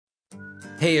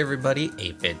Hey everybody,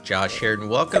 8-Bit Josh here, and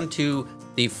welcome to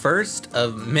the first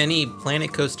of many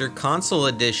Planet Coaster Console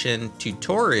Edition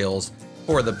tutorials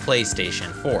for the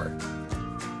PlayStation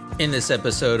 4. In this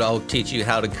episode, I'll teach you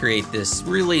how to create this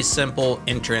really simple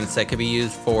entrance that can be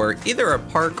used for either a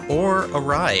park or a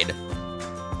ride.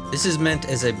 This is meant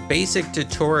as a basic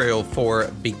tutorial for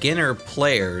beginner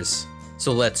players,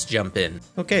 so let's jump in.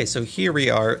 Okay, so here we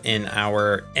are in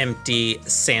our empty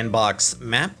sandbox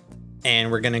map.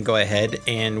 And we're going to go ahead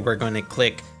and we're going to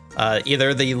click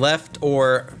either the left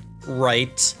or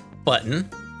right button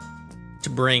to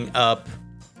bring up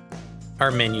our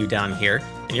menu down here.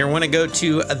 And you're going to go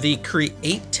to the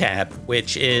Create tab,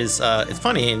 which is, it's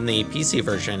funny, in the PC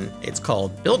version, it's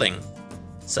called Building.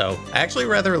 So I actually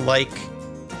rather like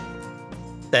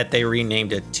that they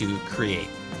renamed it to Create.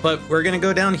 But we're going to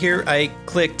go down here. I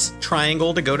clicked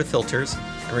triangle to go to filters.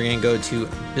 And we're going to go to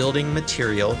Building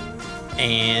Material.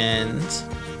 And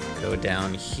go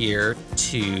down here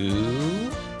to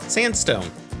sandstone.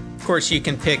 Of course, you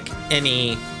can pick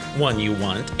any one you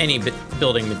want, any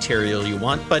building material you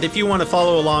want, but if you want to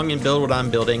follow along and build what I'm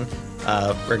building,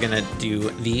 we're gonna do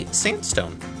the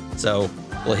sandstone. So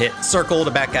we'll hit circle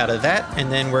to back out of that, and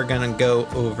then we're gonna go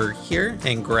over here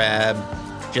and grab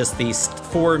just the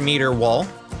 4-meter wall.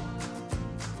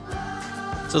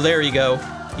 So there you go.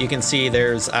 You can see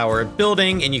there's our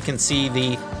building, and you can see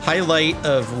the highlight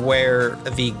of where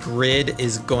the grid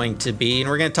is going to be. And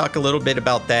we're going to talk a little bit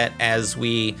about that as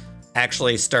we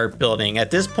actually start building.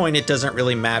 At this point, it doesn't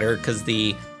really matter because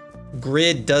the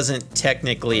grid doesn't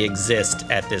technically exist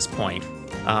at this point.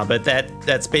 But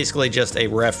that's basically just a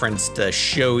reference to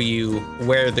show you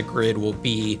where the grid will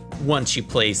be once you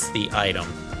place the item.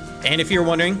 And if you're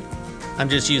wondering, I'm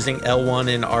just using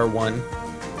L1 and R1.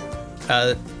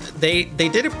 They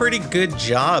did a pretty good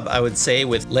job, I would say,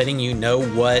 with letting you know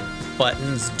what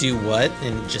buttons do what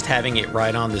and just having it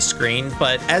right on the screen.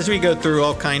 But as we go through,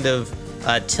 I'll kind of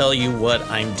tell you what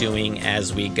I'm doing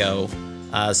as we go.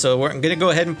 So I'm going to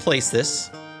go ahead and place this.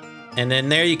 And then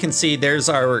there you can see there's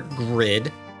our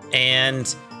grid.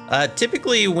 And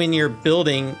typically when you're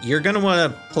building, you're going to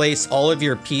want to place all of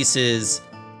your pieces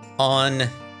on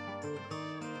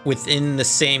within the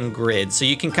same grid. So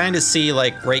you can kind of see,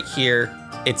 like right here,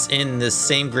 it's in the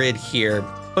same grid here,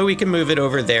 but we can move it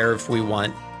over there if we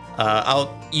want.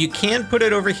 You can put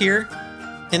it over here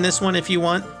in this one if you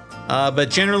want, but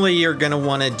generally you're gonna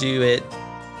wanna do it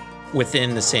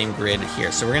within the same grid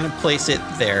here. So we're gonna place it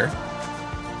there.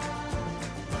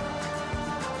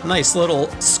 Nice little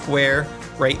square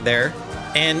right there.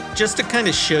 And just to kind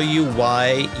of show you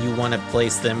why you wanna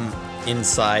place them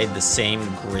inside the same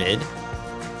grid,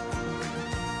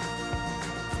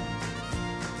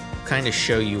 kind of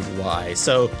show you why.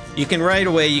 So you can right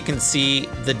away, you can see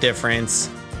the difference.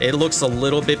 It looks a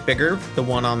little bit bigger, the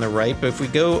one on the right, but if we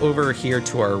go over here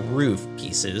to our roof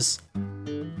pieces,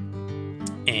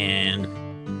 and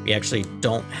we actually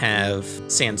don't have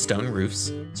sandstone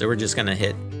roofs, so we're just gonna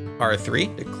hit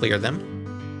R3 to clear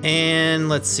them. And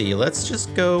let's see, let's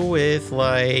just go with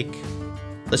like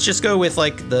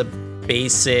the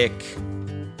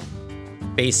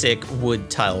basic wood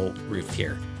tile roof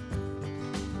here.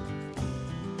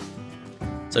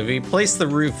 So if you place the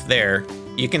roof there,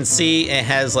 you can see it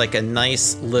has like a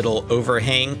nice little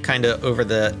overhang kind of over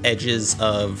the edges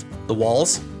of the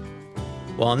walls.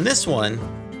 Well, on this one,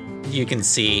 you can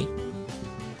see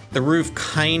the roof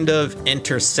kind of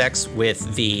intersects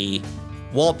with the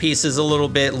wall pieces a little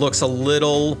bit, looks a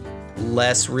little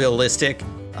less realistic,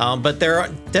 but there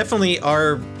definitely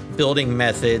are building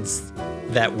methods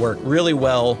that work really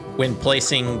well when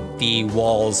placing the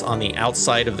walls on the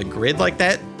outside of the grid like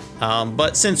that.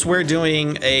 But since we're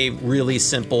doing a really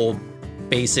simple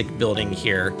basic building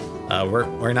here,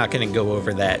 we're not going to go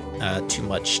over that too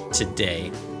much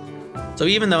today. So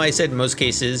even though I said in most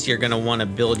cases you're going to want to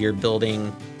build your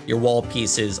wall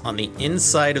pieces on the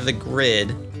inside of the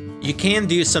grid, you can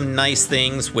do some nice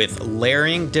things with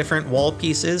layering different wall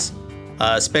pieces,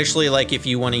 especially like if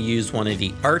you want to use one of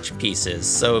the arch pieces.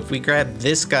 So if we grab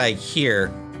this guy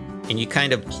here and you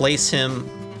kind of place him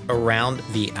around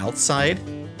the outside,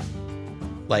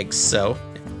 like so,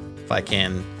 if I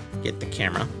can get the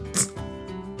camera,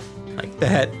 like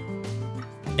that,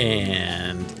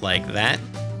 and like that,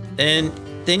 and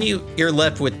then you're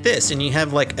left with this, and you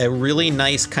have like a really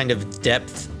nice kind of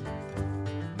depth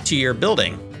to your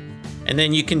building. And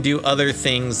then you can do other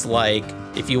things like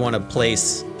if you want to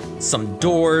place some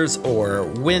doors or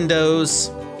windows,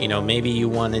 you know, maybe you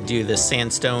want to do the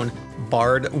sandstone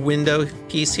barred window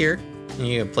piece here, and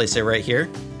you can place it right here.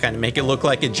 Kind of make it look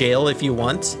like a jail if you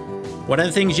want. One of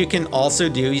the things you can also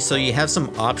do, so you have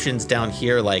some options down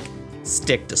here like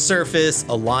stick to surface,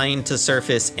 align to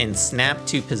surface, and snap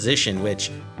to position,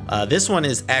 which this one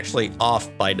is actually off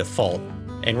by default.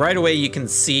 And right away you can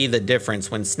see the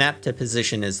difference. When snap to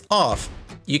position is off,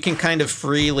 you can kind of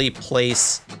freely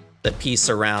place the piece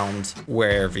around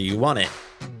wherever you want it.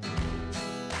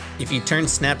 If you turn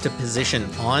snap to position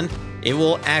on, it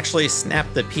will actually snap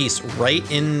the piece right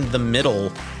in the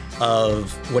middle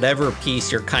of whatever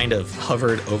piece you're kind of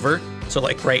hovered over. So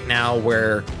like right now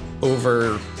we're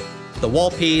over the wall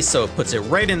piece, so it puts it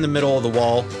right in the middle of the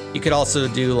wall. You could also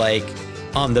do like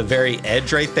on the very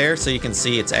edge right there, so you can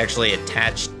see it's actually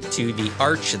attached to the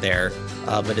arch there,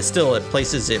 but it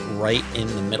places it right in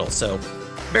the middle. So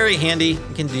very handy,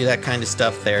 you can do that kind of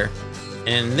stuff there.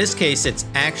 And in this case, it's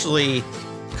actually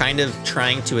kind of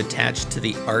trying to attach to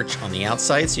the arch on the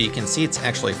outside, so you can see it's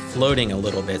actually floating a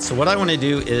little bit. So what I want to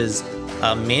do is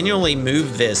manually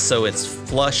move this so it's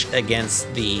flush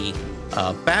against the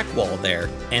back wall there.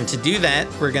 And to do that,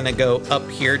 we're going to go up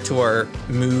here to our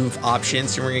move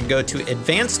options, and we're going to go to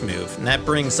advanced move, and that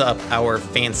brings up our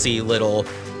fancy little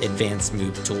advanced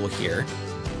move tool here.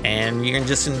 And you're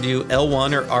just going to do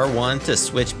L1 or R1 to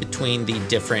switch between the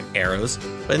different arrows,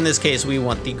 but in this case we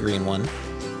want the green one.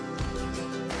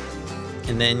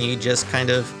 And then you just kind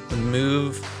of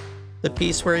move the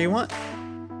piece where you want,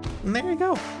 and there you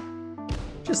go.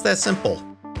 Just that simple.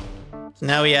 So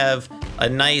now we have a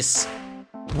nice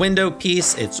window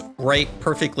piece. It's right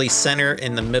perfectly center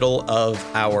in the middle of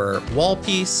our wall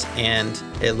piece, and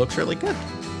it looks really good.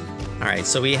 All right,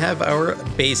 so we have our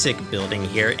basic building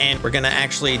here, and we're gonna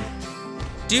actually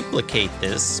duplicate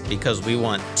this because we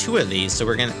want 2 of these. So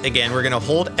we're gonna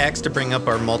hold X to bring up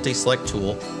our multi-select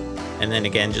tool, and then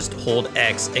again, just hold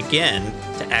X again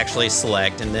to actually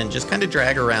select, and then just kind of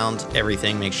drag around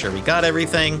everything, make sure we got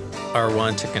everything.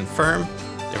 R1 to confirm.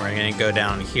 Then we're gonna go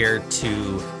down here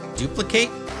to duplicate,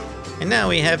 and now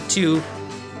we have 2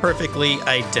 perfectly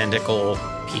identical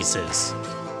pieces,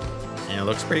 and it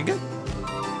looks pretty good.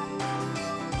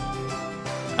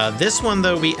 This one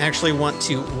though, we actually want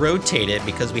to rotate it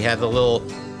because we have the little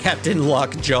Captain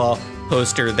Lockjaw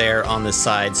poster there on the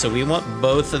side, so we want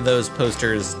both of those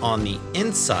posters on the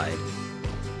inside.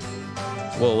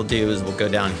 What we'll do is we'll go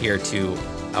down here to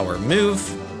our move,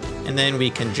 and then we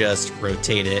can just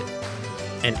rotate it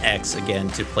and X again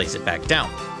to place it back down.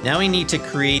 Now we need to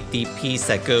create the piece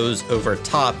that goes over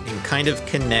top and kind of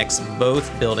connects both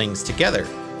buildings together.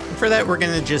 And for that, we're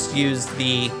going to just use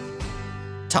the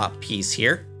top piece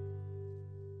here.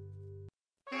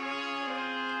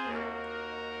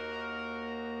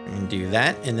 And do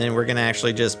that, and then we're going to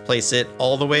actually just place it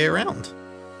all the way around.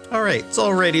 All right, it's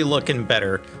already looking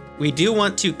better. We do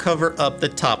want to cover up the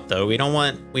top though. We don't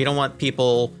want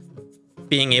people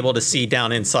being able to see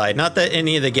down inside. Not that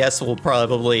any of the guests will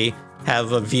probably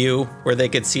have a view where they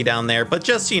could see down there, but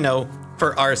just, you know,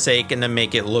 for our sake and to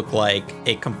make it look like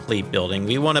a complete building,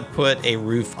 we want to put a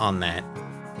roof on that.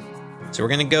 So we're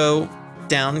going to go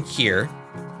down here,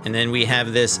 and then we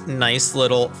have this nice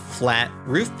little flat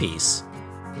roof piece.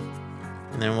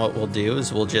 And then what we'll do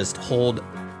is we'll just hold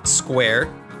square,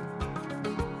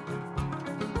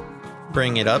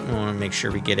 bring it up, and we want to make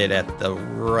sure we get it at the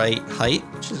right height,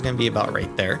 which is going to be about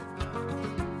right there.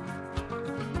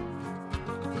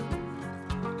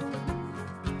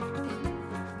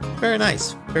 Very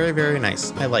nice. Very, very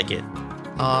nice. I like it.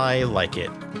 I like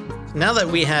it. Now that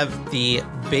we have the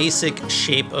basic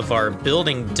shape of our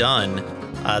building done,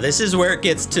 this is where it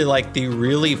gets to like the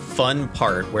really fun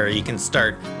part, where you can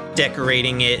start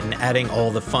decorating it and adding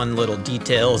all the fun little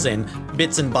details and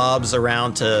bits and bobs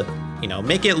around to, you know,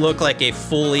 make it look like a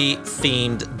fully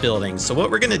themed building. So what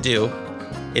we're gonna do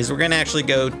is we're gonna actually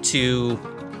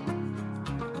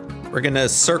we're gonna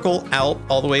circle out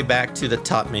all the way back to the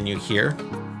top menu here.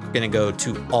 We're gonna go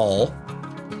to all,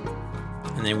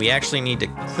 and then we actually need to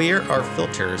clear our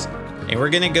filters, and we're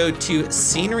gonna go to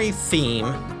scenery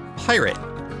theme pirate.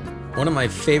 One of my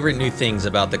favorite new things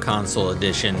about the console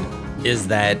edition is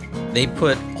that they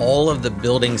put all of the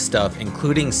building stuff,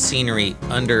 including scenery,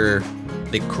 under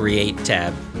the Create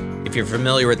tab. If you're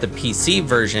familiar with the PC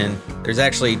version, there's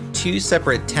actually 2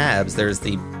 separate tabs. There's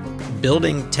the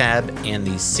Building tab and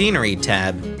the Scenery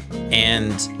tab,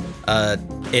 and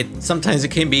sometimes it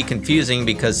can be confusing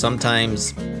because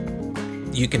sometimes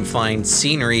you can find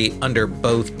scenery under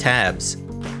both tabs.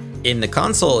 In the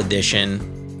console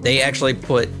edition, they actually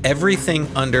put everything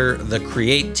under the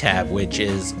Create tab, which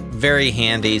is very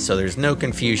handy, so there's no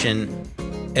confusion.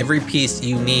 Every piece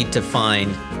you need to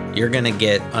find, you're gonna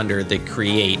get under the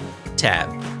Create tab.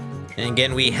 And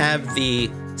again, we have the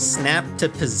snap to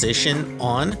position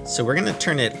on, so we're gonna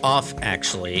turn it off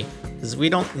actually, because we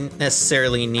don't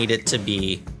necessarily need it to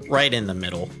be right in the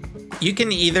middle. you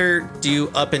can either do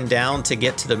up and down to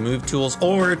get to the move tools,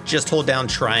 or just hold down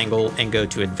triangle and go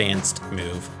to advanced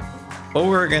move. What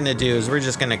we're gonna do is we're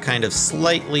just gonna kind of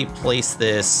slightly place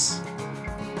this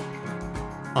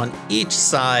on each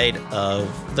side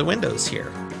of the windows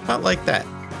here, about like that.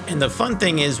 And the fun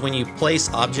thing is when you place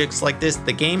objects like this,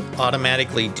 the game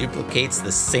automatically duplicates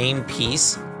the same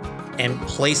piece and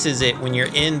places it when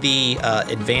you're in the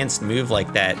advanced move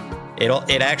like that.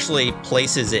 It actually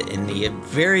places it in the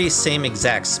very same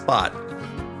exact spot.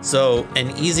 So an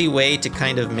easy way to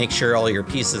kind of make sure all your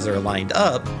pieces are lined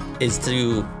up is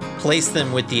to place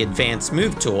them with the advanced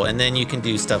move tool, and then you can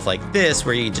do stuff like this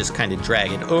where you just kind of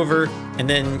drag it over, and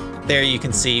then there you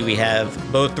can see we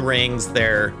have both the rings.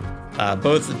 They're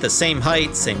both at the same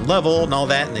height, same level and all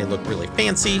that, and they look really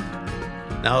fancy.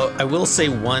 Now I will say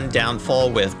one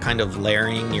downfall with kind of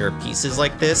layering your pieces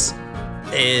like this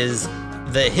is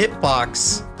the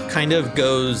hitbox kind of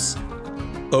goes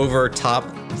over top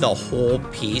the whole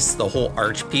piece, the whole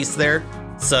arch piece there.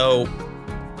 So,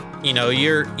 you know,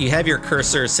 you have your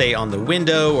cursor, say, on the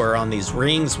window or on these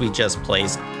rings we just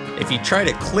placed. If you try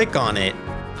to click on it,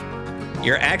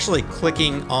 you're actually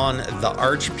clicking on the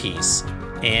arch piece.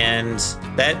 And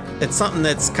that's something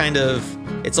that's kind of,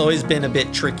 it's always been a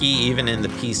bit tricky, even in the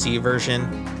PC version.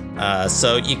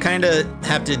 So you kind of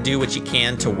have to do what you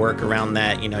can to work around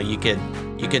that. You know, you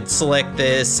could select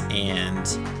this and,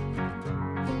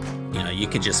 you know, you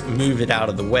could just move it out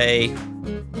of the way.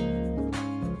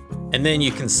 And then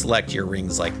you can select your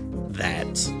rings like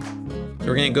that. So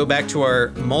we're gonna go back to our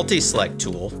multi-select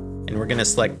tool, and we're gonna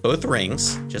select both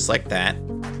rings, just like that.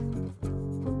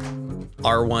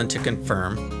 R1 to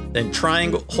confirm. Then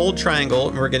triangle, hold triangle,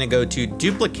 and we're gonna go to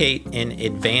duplicate in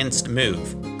advanced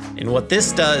move. And what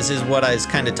this does is what I was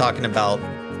kind of talking about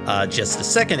just a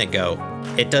second ago.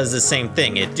 It does the same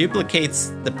thing. It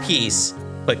duplicates the piece,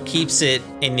 but keeps it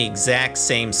in the exact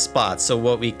same spot. So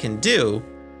what we can do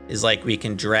is, like, we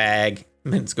can drag,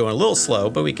 it's going a little slow,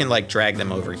 but we can like drag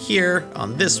them over here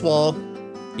on this wall.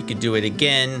 You could do it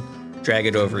again, drag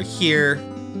it over here.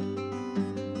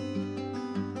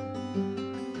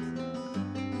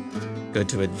 Go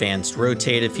to advanced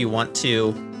rotate if you want to.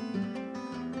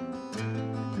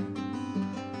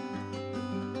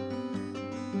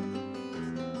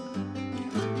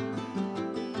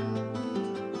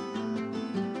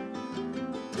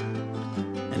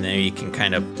 And then you can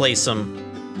kind of place them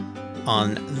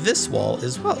on this wall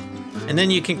as well. And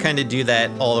then you can kind of do that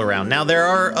all around. Now there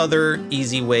are other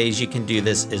easy ways you can do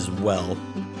this as well.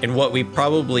 And what we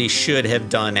probably should have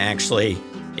done actually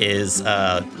is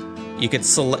you could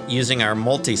select, using our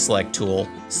multi-select tool,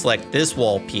 select this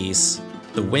wall piece,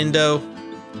 the window,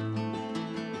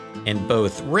 and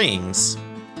both rings,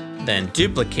 then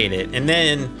duplicate it. And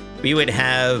then we would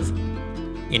have,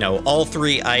 you know, all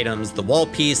three items, the wall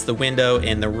piece, the window,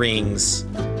 and the rings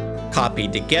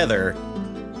copied together.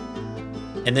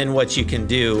 And then what you can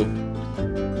do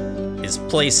is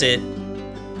place it,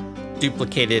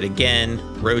 duplicate it again,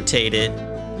 rotate it.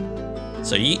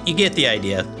 So you get the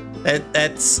idea.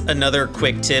 That's another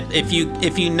quick tip. If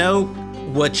you know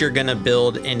what you're gonna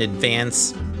build in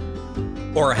advance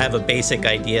or have a basic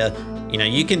idea, you know,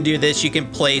 you can do this. You can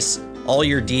place all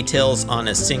your details on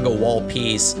a single wall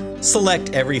piece,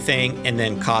 select everything, and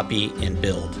then copy and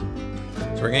build.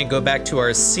 So we're gonna go back to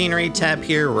our scenery tab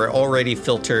here. We're already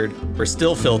filtered. We're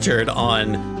still filtered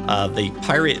on the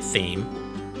pirate theme.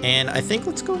 And I think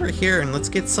let's go over here and let's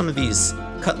get some of these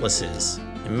cutlasses.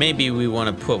 And maybe we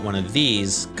want to put one of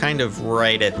these kind of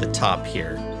right at the top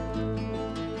here.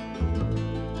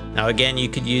 Now again, you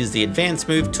could use the advanced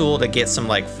move tool to get some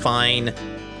like fine,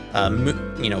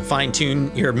 you know, fine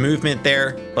tune your movement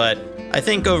there. But I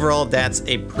think overall that's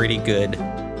a pretty good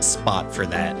spot for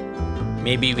that.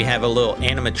 Maybe we have a little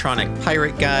animatronic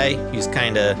pirate guy who's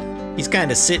kind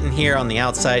of sitting here on the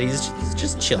outside. He's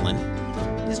just chilling.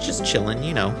 He's just chilling,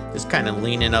 you know, just kind of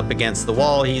leaning up against the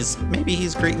wall. Maybe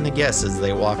he's greeting the guests as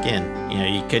they walk in. You know,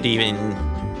 you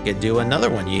could do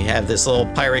another one. You have this little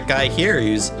pirate guy here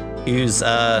who's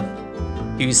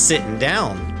sitting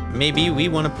down. Maybe we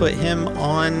want to put him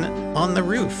on the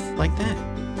roof like that.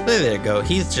 There you go.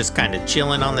 He's just kind of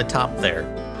chilling on the top there.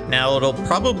 Now it'll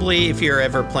probably, if you're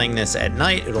ever playing this at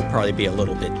night, it'll probably be a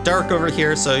little bit dark over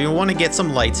here. So you'll want to get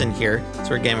some lights in here.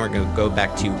 So again, we're going to go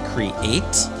back to create.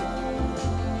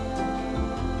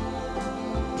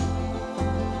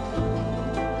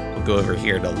 Go over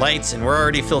here to lights, and we're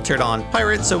already filtered on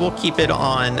pirate, so we'll keep it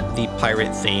on the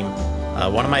pirate theme.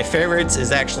 One of my favorites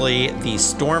is actually the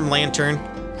storm lantern.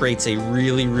 Creates a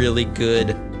really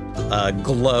good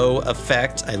glow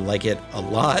effect. I like it a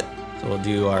lot. So we'll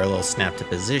do our little snap to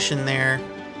position there.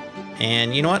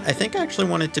 And you know what? I think I actually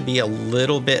want it to be a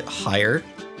little bit higher.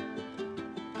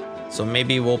 So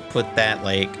maybe we'll put that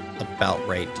like about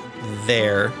right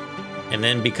there. And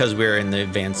then because we're in the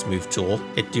advanced move tool,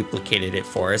 it duplicated it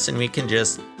for us and we can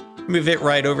just move it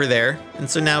right over there. And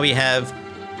so now we have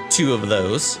 2 of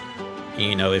those.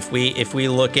 You know, if we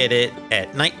look at it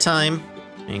at nighttime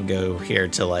and go here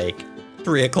to like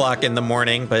 3 o'clock in the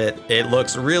morning, but it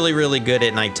looks really, really good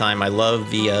at nighttime. I love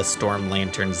the storm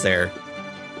lanterns there.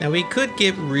 Now we could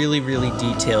get really, really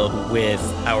detailed with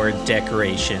our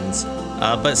decorations,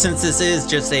 but since this is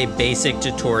just a basic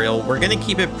tutorial, we're gonna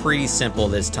keep it pretty simple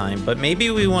this time, but maybe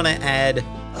we wanna add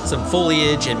some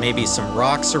foliage and maybe some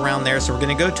rocks around there. So we're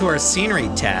gonna go to our scenery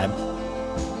tab.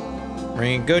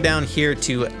 We're gonna go down here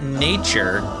to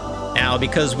nature. Now,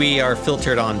 because we are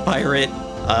filtered on pirate,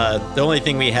 the only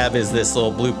thing we have is this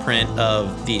little blueprint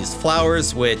of these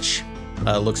flowers, which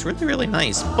looks really, really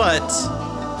nice, but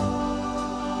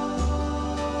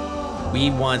we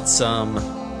want some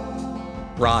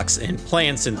rocks and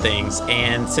plants and things,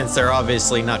 and since they're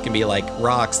obviously not gonna be like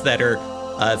rocks that are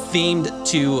themed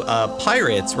to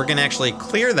pirates, we're gonna actually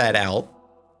clear that out,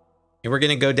 and we're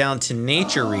gonna go down to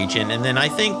nature region, and then I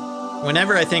think,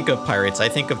 whenever I think of pirates, I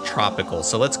think of tropical.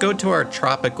 So let's go to our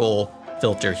tropical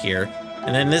filter here,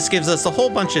 and then this gives us a whole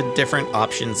bunch of different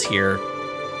options here.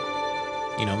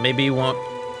 You know, maybe you want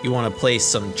to place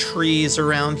some trees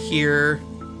around here.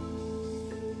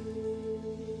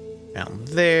 Down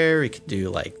there, we could do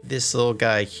like this little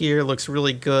guy here, looks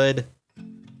really good.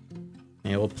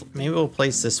 Maybe we'll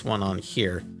place this one on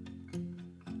here.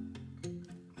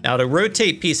 Now to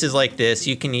rotate pieces like this,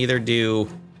 you can either do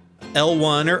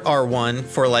L1 or R1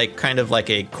 for like kind of like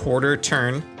a quarter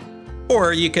turn,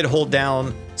 or you could hold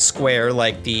down square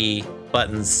like the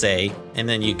buttons say, and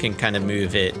then you can kind of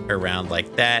move it around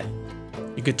like that.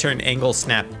 You could turn angle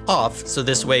snap off, so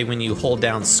this way when you hold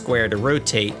down square to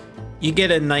rotate, you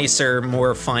get a nicer,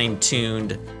 more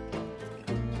fine-tuned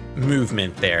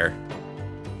movement there.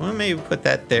 Well, maybe put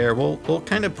that there. We'll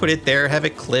kind of put it there, have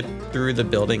it clip through the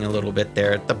building a little bit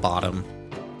there at the bottom.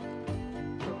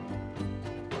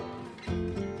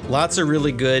 Lots of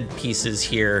really good pieces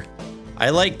here. I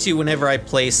like to, whenever I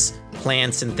place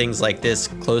plants and things like this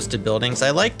close to buildings, I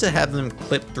like to have them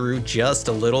clip through just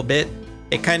a little bit.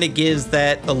 It kind of gives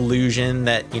that illusion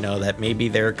that, you know, that maybe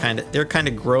they're kind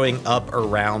of growing up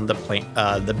around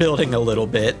the building a little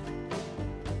bit.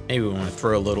 Maybe we want to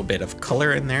throw a little bit of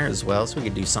color in there as well, so we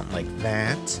could do something like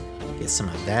that. Get some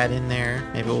of that in there.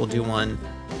 Maybe we'll do one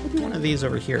of these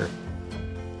over here.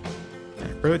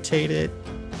 Rotate it.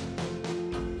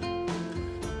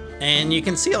 And you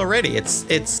can see already it's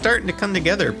starting to come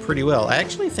together pretty well. I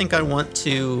actually think I want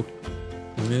to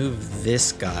move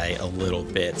this guy a little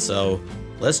bit. So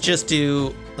let's just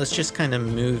kind of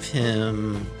move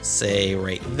him, say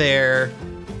right there.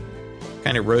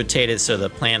 Kind of rotate it so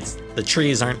the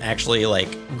trees aren't actually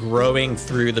like growing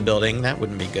through the building. That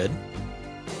wouldn't be good.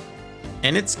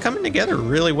 And it's coming together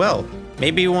really well.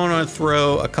 Maybe you want to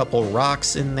throw a couple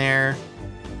rocks in there.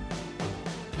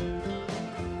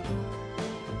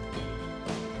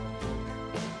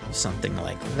 Something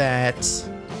like that.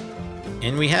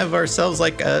 And we have ourselves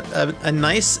like a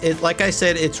nice, like I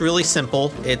said, it's really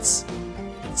simple. It's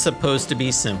supposed to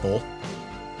be simple,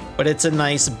 but it's a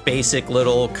nice basic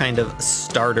little kind of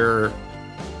starter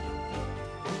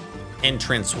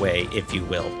entranceway, if you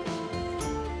will.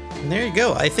 And there you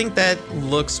go. I think that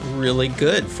looks really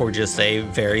good for just a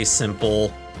very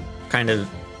simple kind of,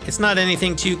 it's not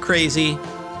anything too crazy,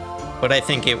 but I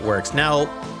think it works. Now,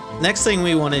 next thing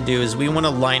we want to do is we want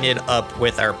to line it up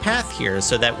with our path here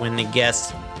so that when the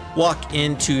guests walk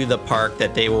into the park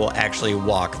that they will actually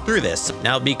walk through this.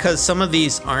 Now, because some of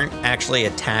these aren't actually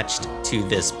attached to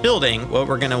this building, what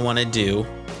we're going to want to do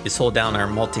is hold down our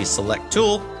multi-select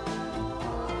tool,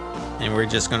 and we're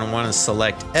just going to want to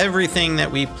select everything that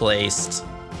we placed.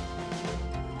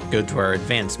 Go to our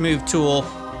advanced move tool,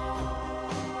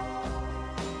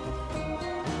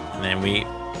 and then we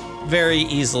very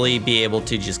easily be able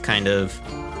to just kind of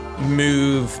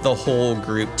move the whole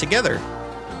group together.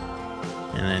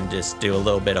 And then just do a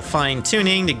little bit of fine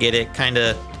tuning to get it kind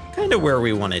of where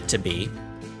we want it to be.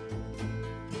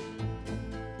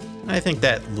 I think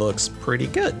that looks pretty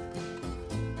good.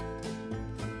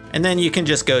 And then you can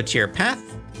just go to your path,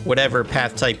 whatever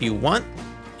path type you want.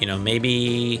 You know,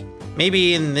 maybe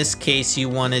in this case you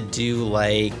want to do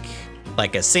like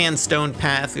a sandstone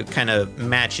path. It kind of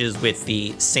matches with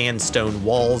the sandstone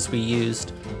walls we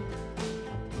used.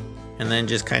 And then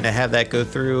just kind of have that go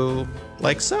through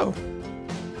like so.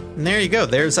 And there you go.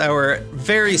 There's our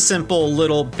very simple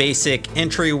little basic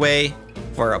entryway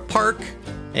for a park.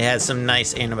 It has some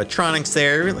nice animatronics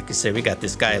there. Like I said, we got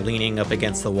this guy leaning up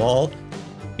against the wall.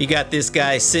 You got this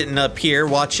guy sitting up here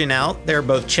watching out. They're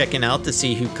both checking out to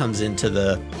see who comes into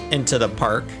the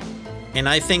park. And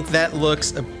I think that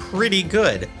looks pretty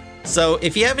good. So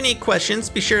if you have any questions,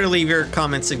 be sure to leave your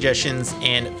comments, suggestions,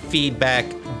 and feedback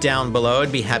down below.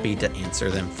 I'd be happy to answer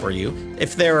them for you.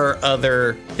 If there are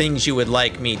other things you would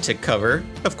like me to cover,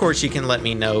 of course you can let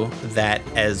me know that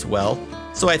as well.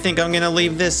 So I think I'm gonna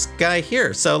leave this guy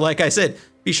here. So like I said,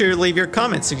 be sure to leave your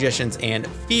comments, suggestions, and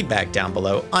feedback down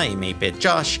below. I am 8-Bit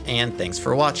Josh, and thanks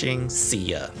for watching. See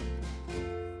ya.